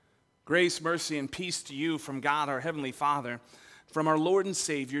Grace, mercy, and peace to you from God, our Heavenly Father, from our Lord and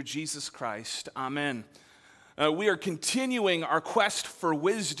Savior, Jesus Christ. Amen. We are continuing our quest for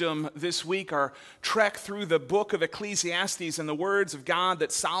wisdom this week, our trek through the book of Ecclesiastes and the words of God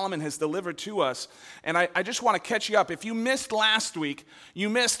that Solomon has delivered to us. And I just want to catch you up. If you missed last week, you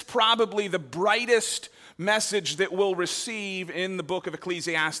missed probably the brightest message that we'll receive in the book of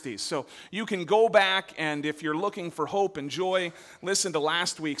Ecclesiastes. So you can go back, and if you're looking for hope and joy, listen to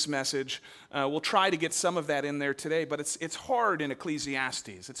last week's message. We'll try to get some of that in there today, but it's hard in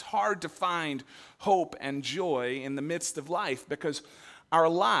Ecclesiastes. It's hard to find hope and joy in the midst of life because our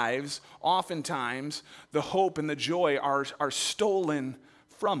lives, oftentimes, the hope and the joy are stolen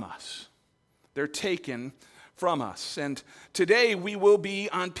from us. They're taken from us. And today we will be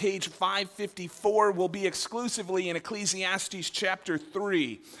on page 554. We'll be exclusively in Ecclesiastes chapter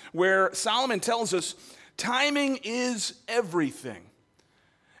 3, where Solomon tells us timing is everything.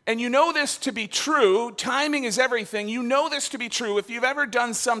 And you know this to be true. Timing is everything. You know this to be true if you've ever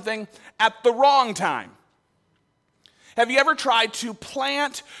done something at the wrong time. Have you ever tried to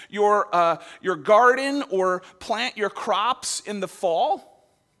plant your garden or plant your crops in the fall?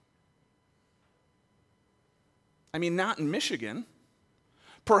 I mean, not in Michigan.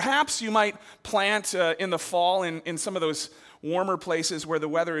 Perhaps you might plant in the fall in some of those warmer places where the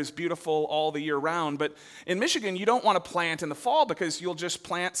weather is beautiful all the year round. But in Michigan, you don't want to plant in the fall because you'll just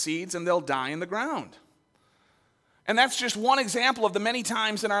plant seeds and they'll die in the ground. And that's just one example of the many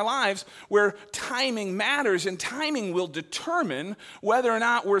times in our lives where timing matters, and timing will determine whether or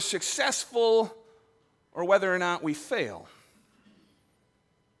not we're successful or whether or not we fail.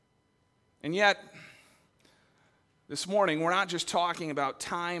 And yet, this morning, we're not just talking about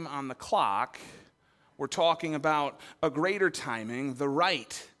time on the clock. We're talking about a greater timing, the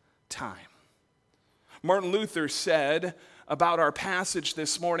right time. Martin Luther said about our passage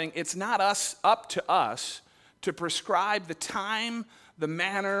this morning, it's not up to us to prescribe the time, the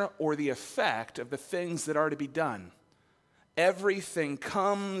manner, or the effect of the things that are to be done. Everything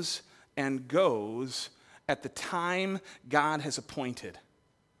comes and goes at the time God has appointed.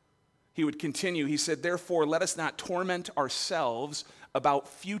 He would continue, he said, therefore, let us not torment ourselves about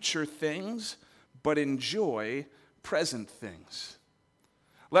future things, but enjoy present things.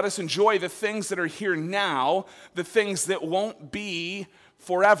 Let us enjoy the things that are here now, the things that won't be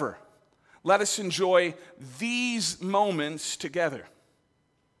forever. Let us enjoy these moments together,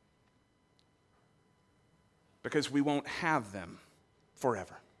 because we won't have them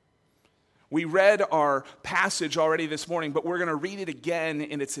forever. We read our passage already this morning, but we're going to read it again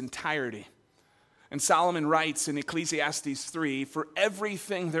in its entirety. And Solomon writes in Ecclesiastes 3, for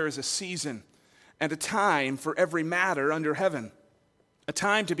everything there is a season and a time for every matter under heaven, a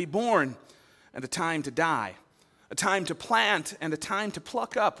time to be born and a time to die, a time to plant and a time to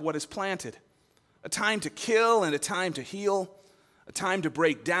pluck up what is planted, a time to kill and a time to heal, a time to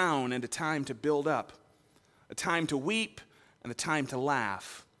break down and a time to build up, a time to weep and a time to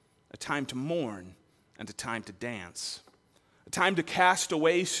laugh, a time to mourn and a time to dance, a time to cast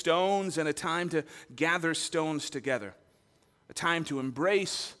away stones and a time to gather stones together, a time to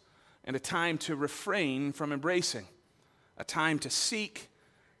embrace and a time to refrain from embracing, a time to seek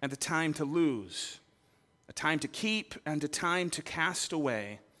and a time to lose, a time to keep and a time to cast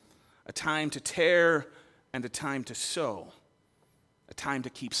away, a time to tear and a time to sow, a time to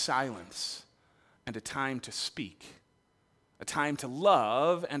keep silence and a time to speak, a time to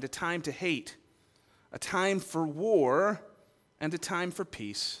love and a time to hate, a time for war and a time for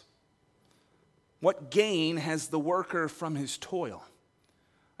peace. What gain has the worker from his toil?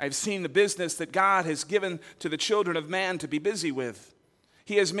 I've seen the business that God has given to the children of man to be busy with.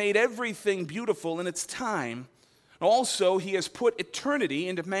 He has made everything beautiful in its time. Also, he has put eternity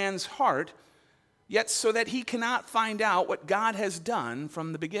into man's heart, yet so that he cannot find out what God has done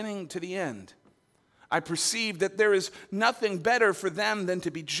from the beginning to the end. I perceive that there is nothing better for them than to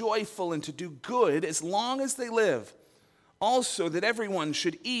be joyful and to do good as long as they live. Also, that everyone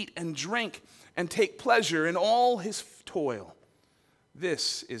should eat and drink and take pleasure in all his toil.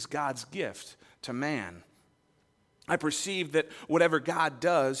 This is God's gift to man. I perceive that whatever God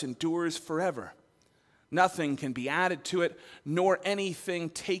does endures forever. Nothing can be added to it, nor anything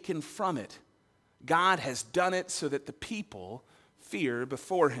taken from it. God has done it so that the people fear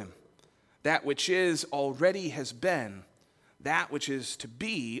before him. That which is already has been. That which is to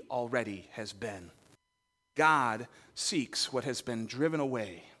be already has been. God seeks what has been driven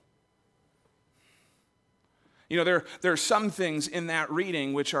away. You know, there are some things in that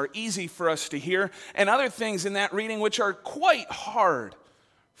reading which are easy for us to hear, and other things in that reading which are quite hard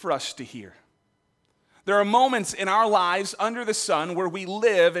for us to hear. There are moments in our lives under the sun where we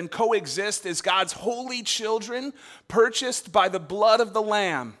live and coexist as God's holy children, purchased by the blood of the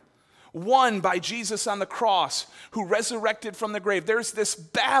Lamb, won by Jesus on the cross, who resurrected from the grave. There's this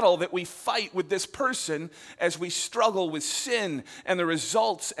battle that we fight with this person as we struggle with sin and the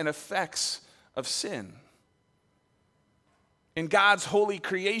results and effects of sin. In God's holy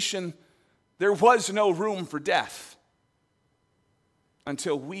creation, there was no room for death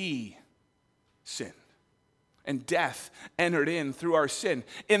until we sinned. And death entered in through our sin.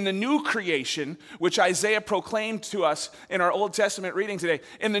 In the new creation, which Isaiah proclaimed to us in our Old Testament reading today,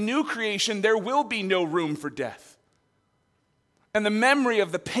 in the new creation, there will be no room for death. And the memory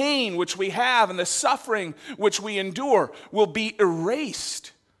of the pain which we have and the suffering which we endure will be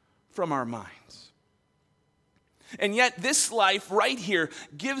erased from our minds. And yet this life right here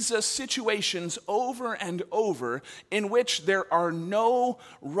gives us situations over and over in which there are no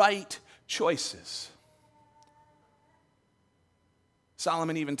right choices.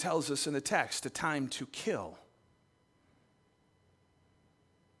 Solomon even tells us in the text a time to kill,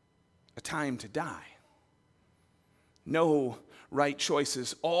 a time to die. No right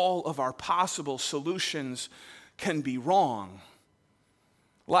choices. All of our possible solutions can be wrong.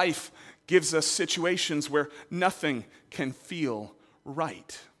 Life gives us situations where nothing can feel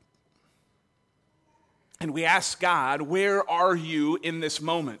right. And we ask God, where are you in this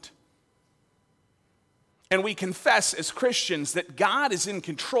moment? And we confess as Christians that God is in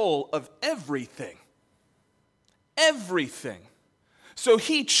control of everything. Everything. So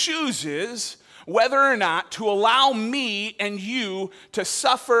he chooses whether or not to allow me and you to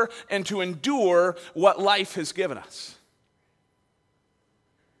suffer and to endure what life has given us.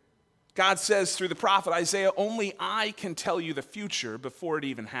 God says through the prophet Isaiah, only I can tell you the future before it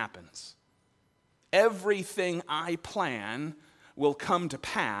even happens. Everything I plan will come to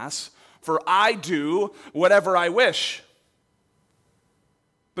pass, for I do whatever I wish.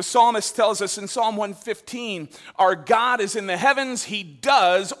 The psalmist tells us in Psalm 115, our God is in the heavens, he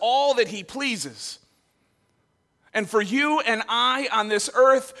does all that he pleases. And for you and I on this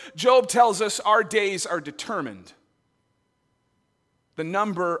earth, Job tells us our days are determined. The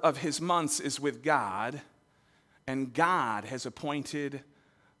number of his months is with God, and God has appointed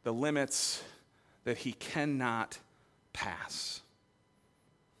the limits that he cannot pass.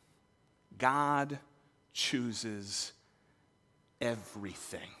 God chooses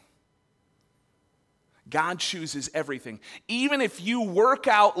everything. God chooses everything. Even if you work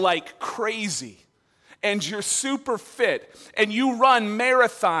out like crazy and you're super fit and you run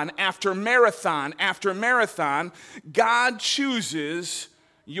marathon after marathon after marathon, God chooses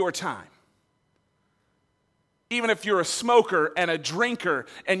your time. Even if you're a smoker and a drinker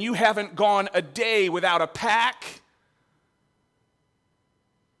and you haven't gone a day without a pack,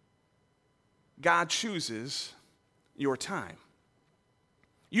 God chooses your time.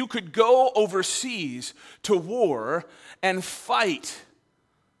 You could go overseas to war and fight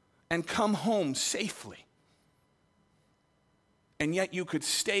and come home safely. And yet you could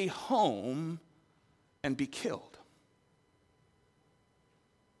stay home and be killed.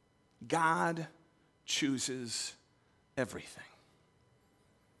 God chooses everything.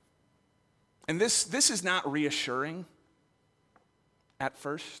 And this is not reassuring at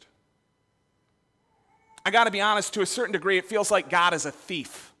first. I got to be honest, to a certain degree, it feels like God is a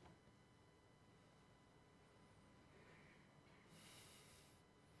thief.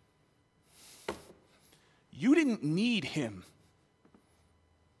 You didn't need him.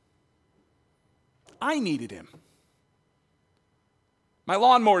 I needed him. My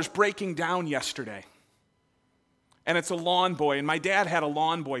lawnmower's breaking down yesterday. And it's a lawn boy, and my dad had a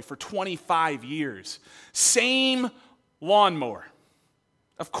lawn boy for 25 years. Same lawnmower.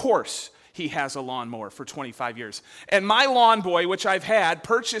 Of course, he has a lawnmower for 25 years. And my lawn boy, which I've had,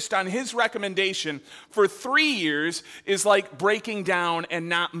 purchased on his recommendation for 3 years, is like breaking down and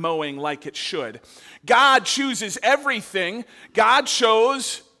not mowing like it should. God chooses everything. God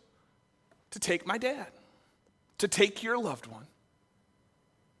chose to take my dad, to take your loved one.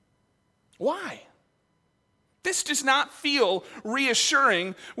 Why? This does not feel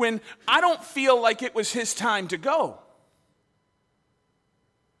reassuring when I don't feel like it was his time to go.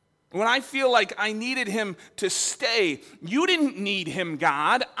 When I feel like I needed him to stay. You didn't need him,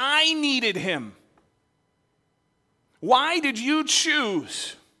 God. I needed him. Why did you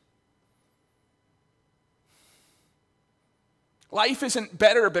choose? Life isn't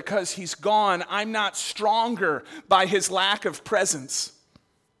better because he's gone. I'm not stronger by his lack of presence.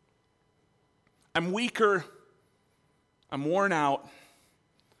 I'm weaker. I'm worn out.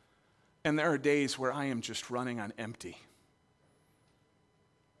 And there are days where I am just running on empty.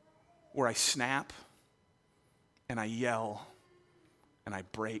 Where I snap, and I yell and I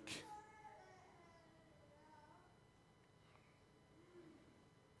break.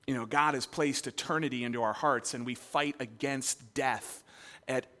 You know, God has placed eternity into our hearts, and we fight against death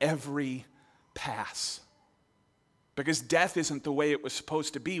at every pass. Because death isn't the way it was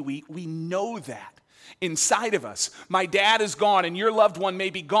supposed to be. We know that inside of us. My dad is gone, and your loved one may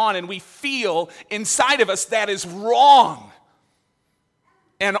be gone, and we feel inside of us that is wrong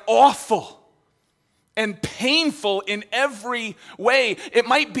and awful and painful in every way. It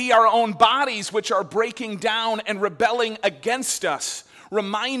might be our own bodies which are breaking down and rebelling against us,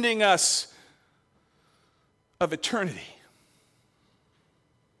 reminding us of eternity.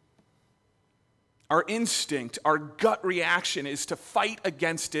 Our instinct, our gut reaction is to fight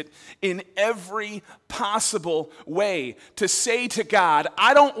against it in every possible way. To say to God,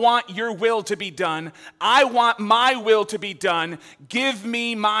 I don't want your will to be done. I want my will to be done. Give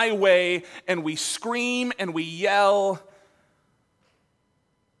me my way. And we scream and we yell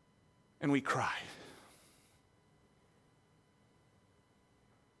and we cry.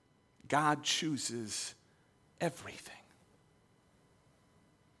 God chooses everything.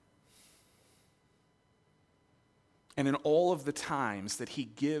 And in all of the times that he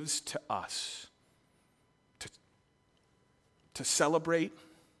gives to us to celebrate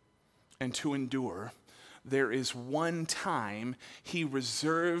and to endure, there is one time he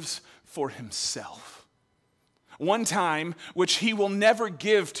reserves for himself. One time which he will never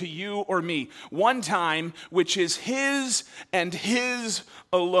give to you or me. One time which is his and his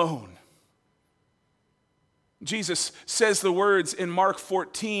alone. Jesus says the words in Mark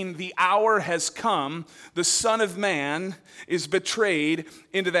 14, the hour has come, the Son of Man is betrayed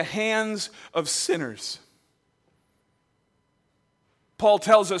into the hands of sinners. Paul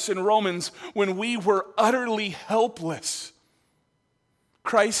tells us in Romans, when we were utterly helpless,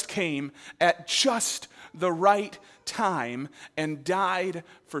 Christ came at just the right time and died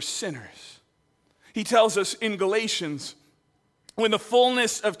for sinners. He tells us in Galatians, when the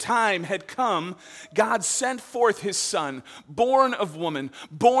fullness of time had come, God sent forth his Son, born of woman,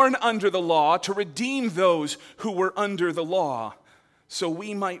 born under the law, to redeem those who were under the law, so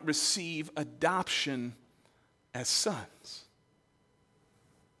we might receive adoption as sons.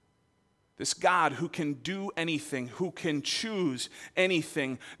 This God who can do anything, who can choose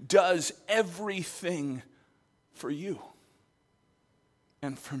anything, does everything for you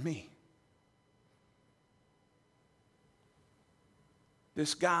and for me.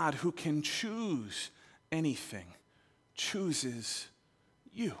 This God who can choose anything chooses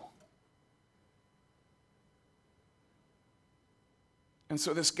you. And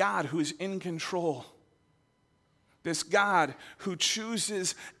so this God who is in control, this God who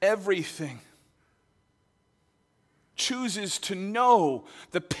chooses everything, chooses to know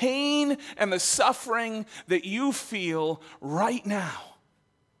the pain and the suffering that you feel right now,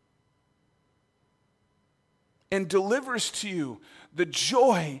 and delivers to you the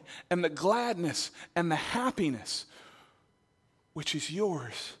joy and the gladness and the happiness which is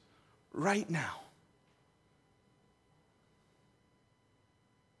yours right now.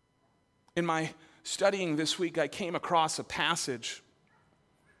 In my studying this week, I came across a passage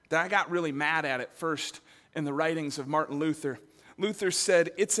that I got really mad at first in the writings of Martin Luther. Luther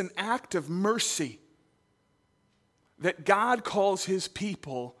said, it's an act of mercy that God calls his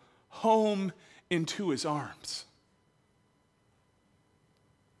people home into his arms,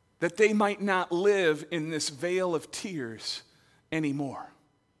 that they might not live in this vale of tears anymore.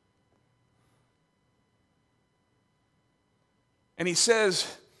 And he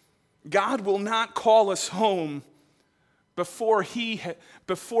says, God will not call us home before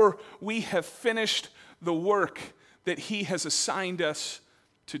we have finished the work that he has assigned us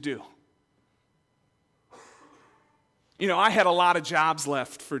to do. You know, I had a lot of jobs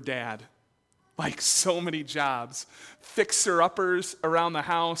left for Dad. Like so many jobs. Fixer-uppers around the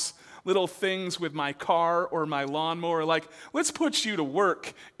house, little things with my car or my lawnmower, like, let's put you to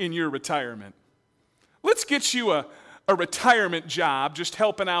work in your retirement. Let's get you a retirement job just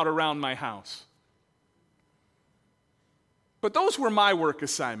helping out around my house. But those were my work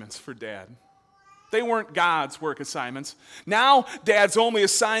assignments for Dad. They weren't God's work assignments. Now, Dad's only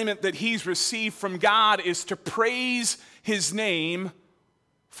assignment that he's received from God is to praise his name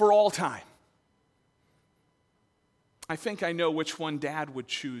for all time. I think I know which one Dad would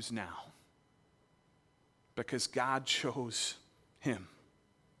choose now, because God chose him.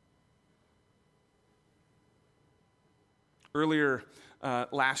 Earlier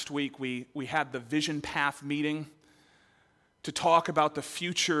last week, we had the Vision Path meeting to talk about the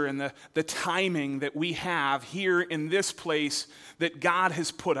future and the timing that we have here in this place that God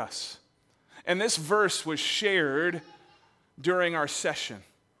has put us. And this verse was shared during our session.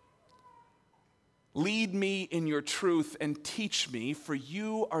 Lead me in your truth and teach me, for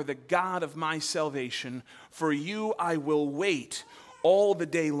you are the God of my salvation. For you I will wait all the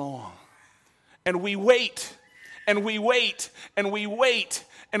day long. And we wait, and we wait, and we wait,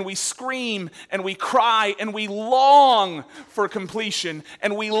 and we scream, and we cry, and we long for completion,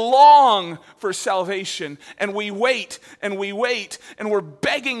 and we long for salvation, and we wait, and we're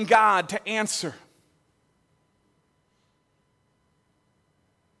begging God to answer.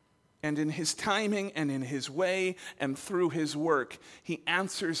 And in his timing and in his way and through his work, he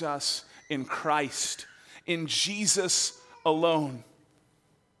answers us in Christ, in Jesus alone.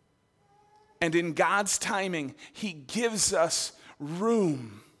 And in God's timing, he gives us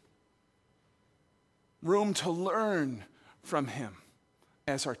room to learn from him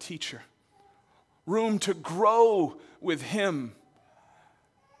as our teacher, room to grow with him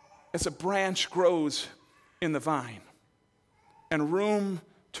as a branch grows in the vine, and room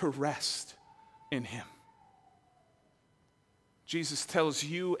to rest in him. Jesus tells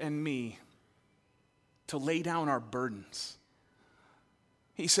you and me to lay down our burdens.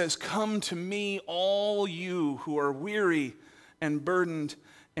 He says, "Come to me, all you who are weary and burdened,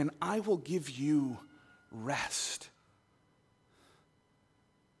 and I will give you rest."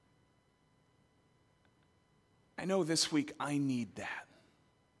 I know this week I need that.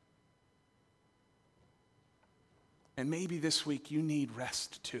 And maybe this week you need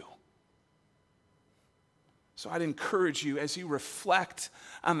rest too. So I'd encourage you, as you reflect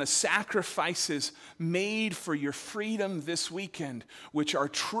on the sacrifices made for your freedom this weekend, which are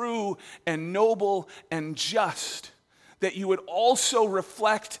true and noble and just, that you would also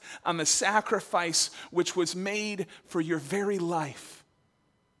reflect on the sacrifice which was made for your very life.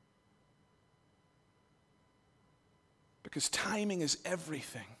 Because timing is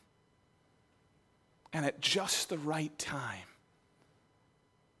everything. And at just the right time,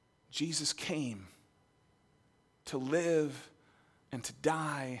 Jesus came to live and to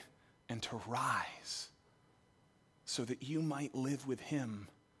die and to rise so that you might live with him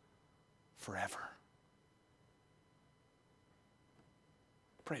forever.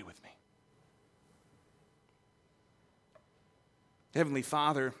 Pray with me. Heavenly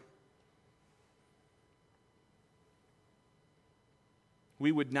Father,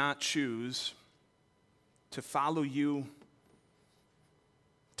 we would not choose to follow you,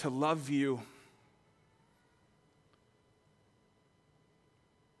 to love you.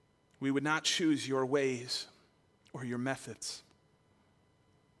 We would not choose your ways or your methods.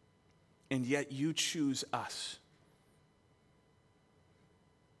 And yet you choose us.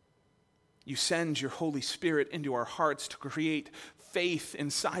 You send your Holy Spirit into our hearts to create faith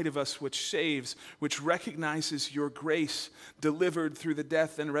inside of us which saves, which recognizes your grace delivered through the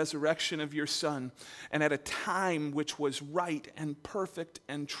death and resurrection of your Son, and at a time which was right and perfect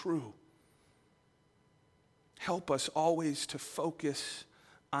and true. Help us always to focus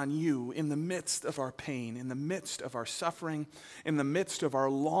on you in the midst of our pain, in the midst of our suffering, in the midst of our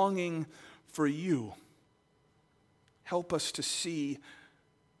longing for you. Help us to see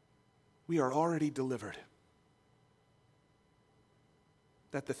we are already delivered.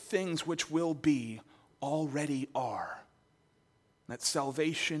 That the things which will be already are. That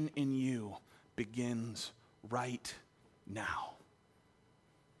salvation in you begins right now.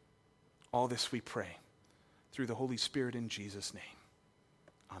 All this we pray through the Holy Spirit in Jesus' name.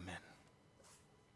 Amen.